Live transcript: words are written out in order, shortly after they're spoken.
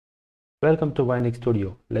Welcome to Vinex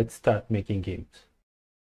Studio. Let's start making games.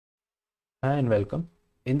 Hi and welcome.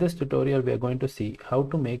 In this tutorial, we are going to see how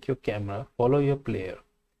to make your camera follow your player.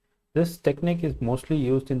 This technique is mostly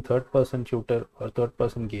used in third-person shooter or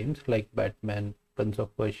third-person games like Batman, Prince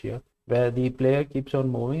of Persia, where the player keeps on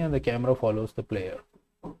moving and the camera follows the player.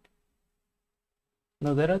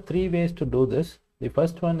 Now there are three ways to do this. The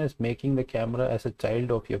first one is making the camera as a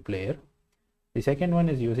child of your player. The second one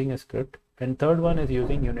is using a script, and third one is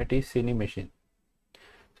using Unity Cinemachine.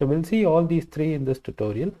 So we'll see all these three in this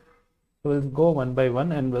tutorial. We'll go one by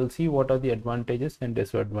one and we'll see what are the advantages and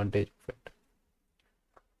disadvantages of it.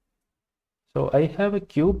 So I have a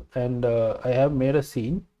cube and I have made a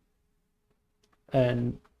scene,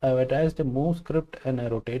 and I've attached a move script and a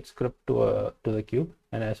rotate script to the cube,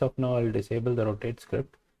 and as of now I'll disable the rotate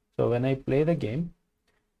script. So when I play the game,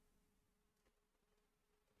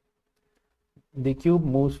 the cube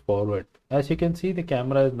moves forward. As you can see, the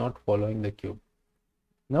camera is not following the cube.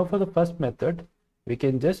 Now for the first method, we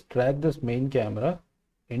can just drag this main camera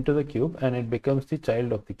into the cube and it becomes the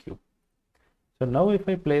child of the cube. So now if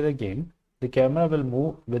I play the game, the camera will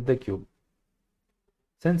move with the cube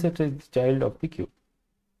since it is the child of the cube.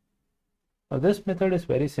 Now this method is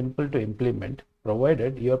very simple to implement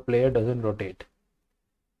provided your player doesn't rotate.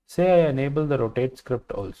 Say I enable the rotate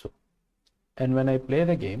script also, and when I play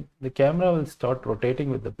the game, the camera will start rotating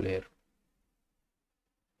with the player.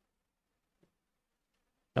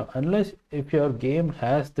 Now, unless if your game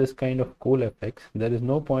has this kind of cool effects, there is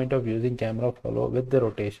no point of using camera follow with the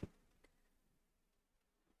rotation.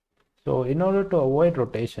 So in order to avoid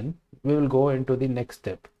rotation, we will go into the next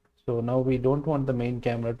step. So now we don't want the main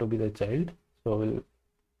camera to be the child. So we'll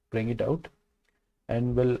bring it out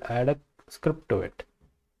and we'll add a script to it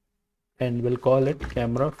and we'll call it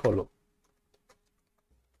camera follow.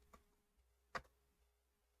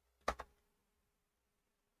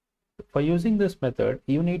 For using this method,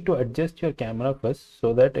 you need to adjust your camera first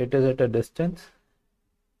so that it is at a distance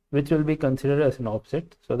which will be considered as an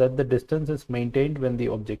offset so that the distance is maintained when the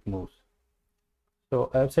object moves.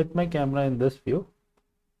 So I have set my camera in this view.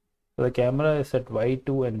 So the camera is at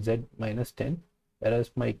y2 and z minus 10,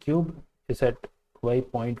 whereas my cube is at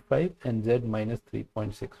y.5 and z minus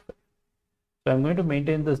 3.65. So I'm going to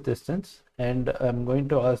maintain this distance and I'm going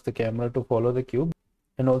to ask the camera to follow the cube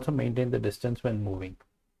and also maintain the distance when moving.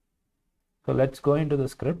 So let's go into the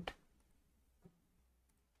script.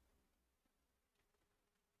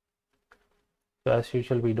 So as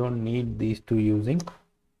usual, we don't need these two using.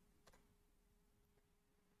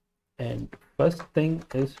 And first thing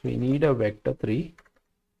is we need a vector 3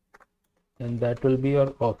 and that will be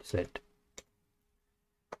our offset.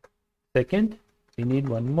 Second, we need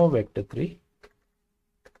one more vector 3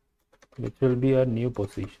 which will be our new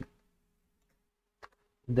position.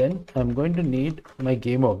 Then I'm going to need my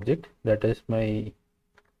game object, that is my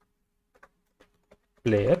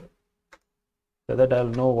player, so that I'll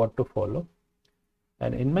know what to follow.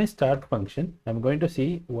 And in my start function, I'm going to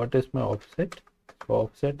see what is my offset. So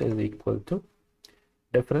offset is equal to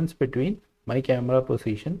difference between my camera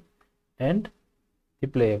position and the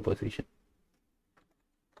player position.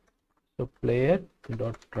 So player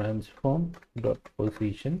dot transform dot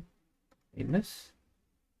position minus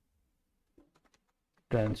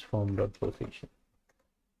transform dot position.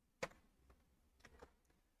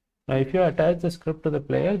 Now if you attach the script to the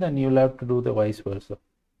player, then you'll have to do the vice versa.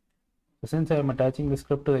 So since I am attaching the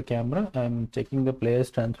script to the camera, I am checking the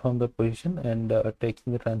player's transform dot position and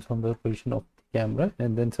taking the transform dot position of the camera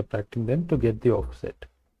and then subtracting them to get the offset.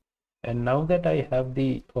 And now that I have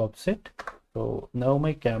the offset, so now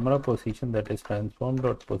my camera position, that is transform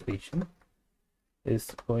dot position,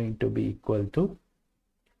 is going to be equal to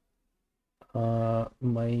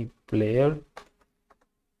my player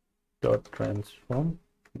dot transform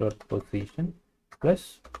dot position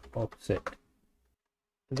plus offset.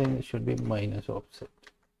 Then it should be minus offset.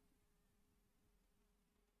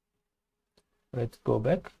 Let's go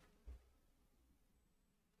back.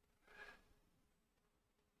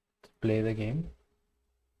 Let's play the game.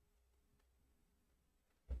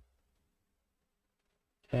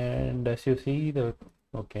 And as you see,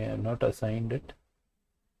 okay, I'm not assigned it.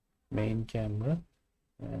 Main camera,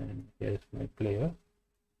 and here's my player.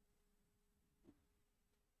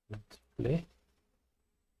 Let's play.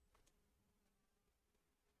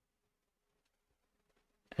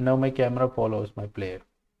 And now my camera follows my player.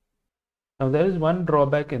 Now there is one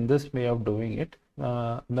drawback in this way of doing it.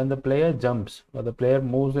 When the player jumps or the player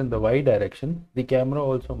moves in the y direction, the camera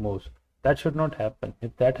also moves. That should not happen.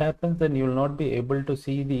 If that happens, then you will not be able to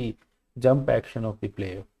see the jump action of the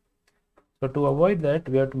player. So to avoid that,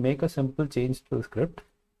 we have to make a simple change to the script.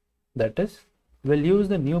 That is, we'll use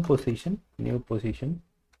the new position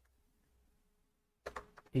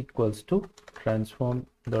equals to transform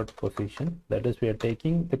dot position. That is, we are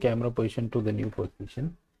taking the camera position to the new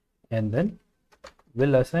position, and then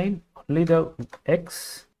we'll assign only the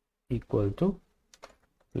x equal to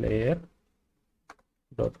player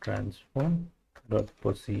dot transform dot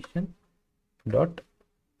position dot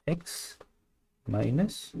x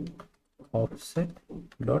minus offset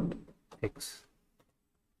dot x.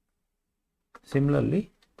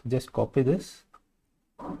 Similarly, just copy this.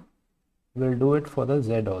 We'll do it for the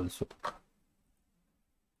z also,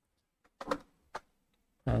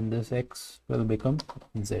 and this x will become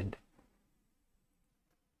z.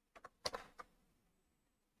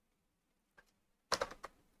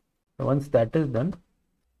 Once that is done,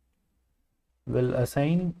 we'll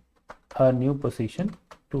assign our new position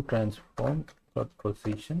to transform dot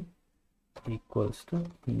position equals to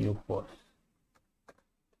new pos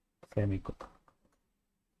semicolon.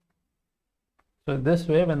 So this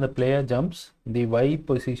way, when the player jumps, the y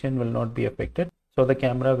position will not be affected, so the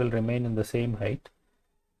camera will remain in the same height.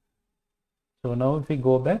 So now if we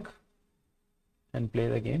go back and play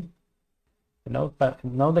the game, now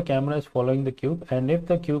the camera is following the cube, and if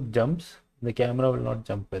the cube jumps, the camera will not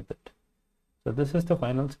jump with it. So this is the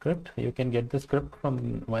final script. You can get the script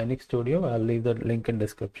from Vionix Studio. I'll leave the link in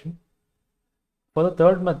description. For the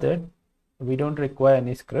third method, we don't require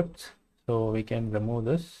any scripts, so we can remove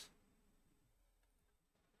this.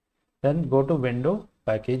 Then go to Window,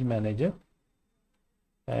 Package Manager,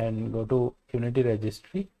 and go to Unity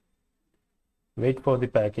Registry. Wait for the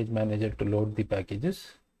Package Manager to load the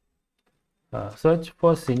packages. Search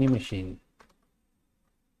for Cinemachine,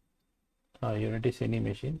 Unity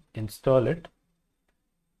Cinemachine. Install it.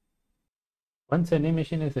 Once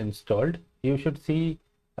Cinemachine is installed, you should see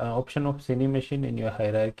option of Cinemachine in your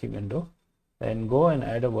hierarchy window. Then go and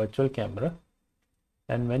add a virtual camera.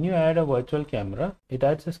 And when you add a virtual camera, it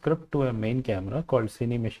adds a script to a main camera called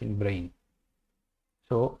Cinemachine Brain.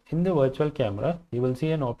 So in the virtual camera, you will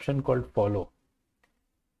see an option called Follow.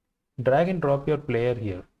 Drag and drop your player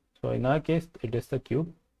here. So in our case, it is the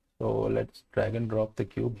cube. So let's drag and drop the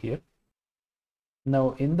cube here.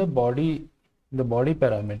 Now in the body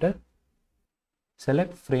parameter,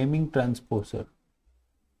 select framing transposer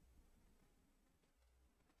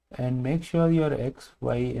and make sure your X,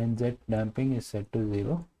 Y, and Z damping is set to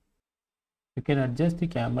 0. You can adjust the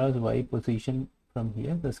camera's Y position from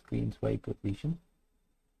here, the screen's Y position.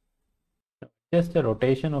 Adjust the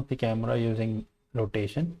rotation of the camera using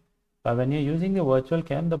rotation. When you're using the virtual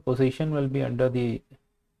cam, the position will be under the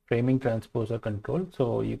framing transposer control.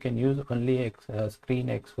 So you can use only screen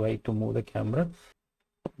XY to move the camera.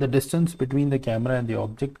 The distance between the camera and the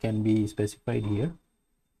object can be specified here.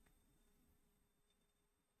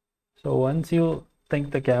 So once you think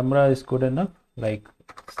the camera is good enough, like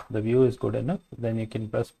the view is good enough, then you can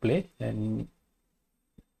press play, and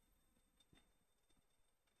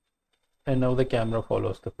now the camera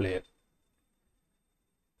follows the player.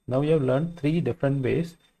 Now you have learned 3 different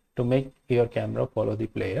ways to make your camera follow the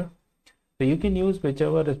player. So you can use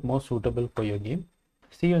whichever is most suitable for your game.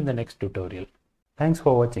 See you in the next tutorial. Thanks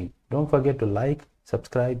for watching. Don't forget to like,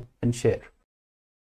 subscribe, and share.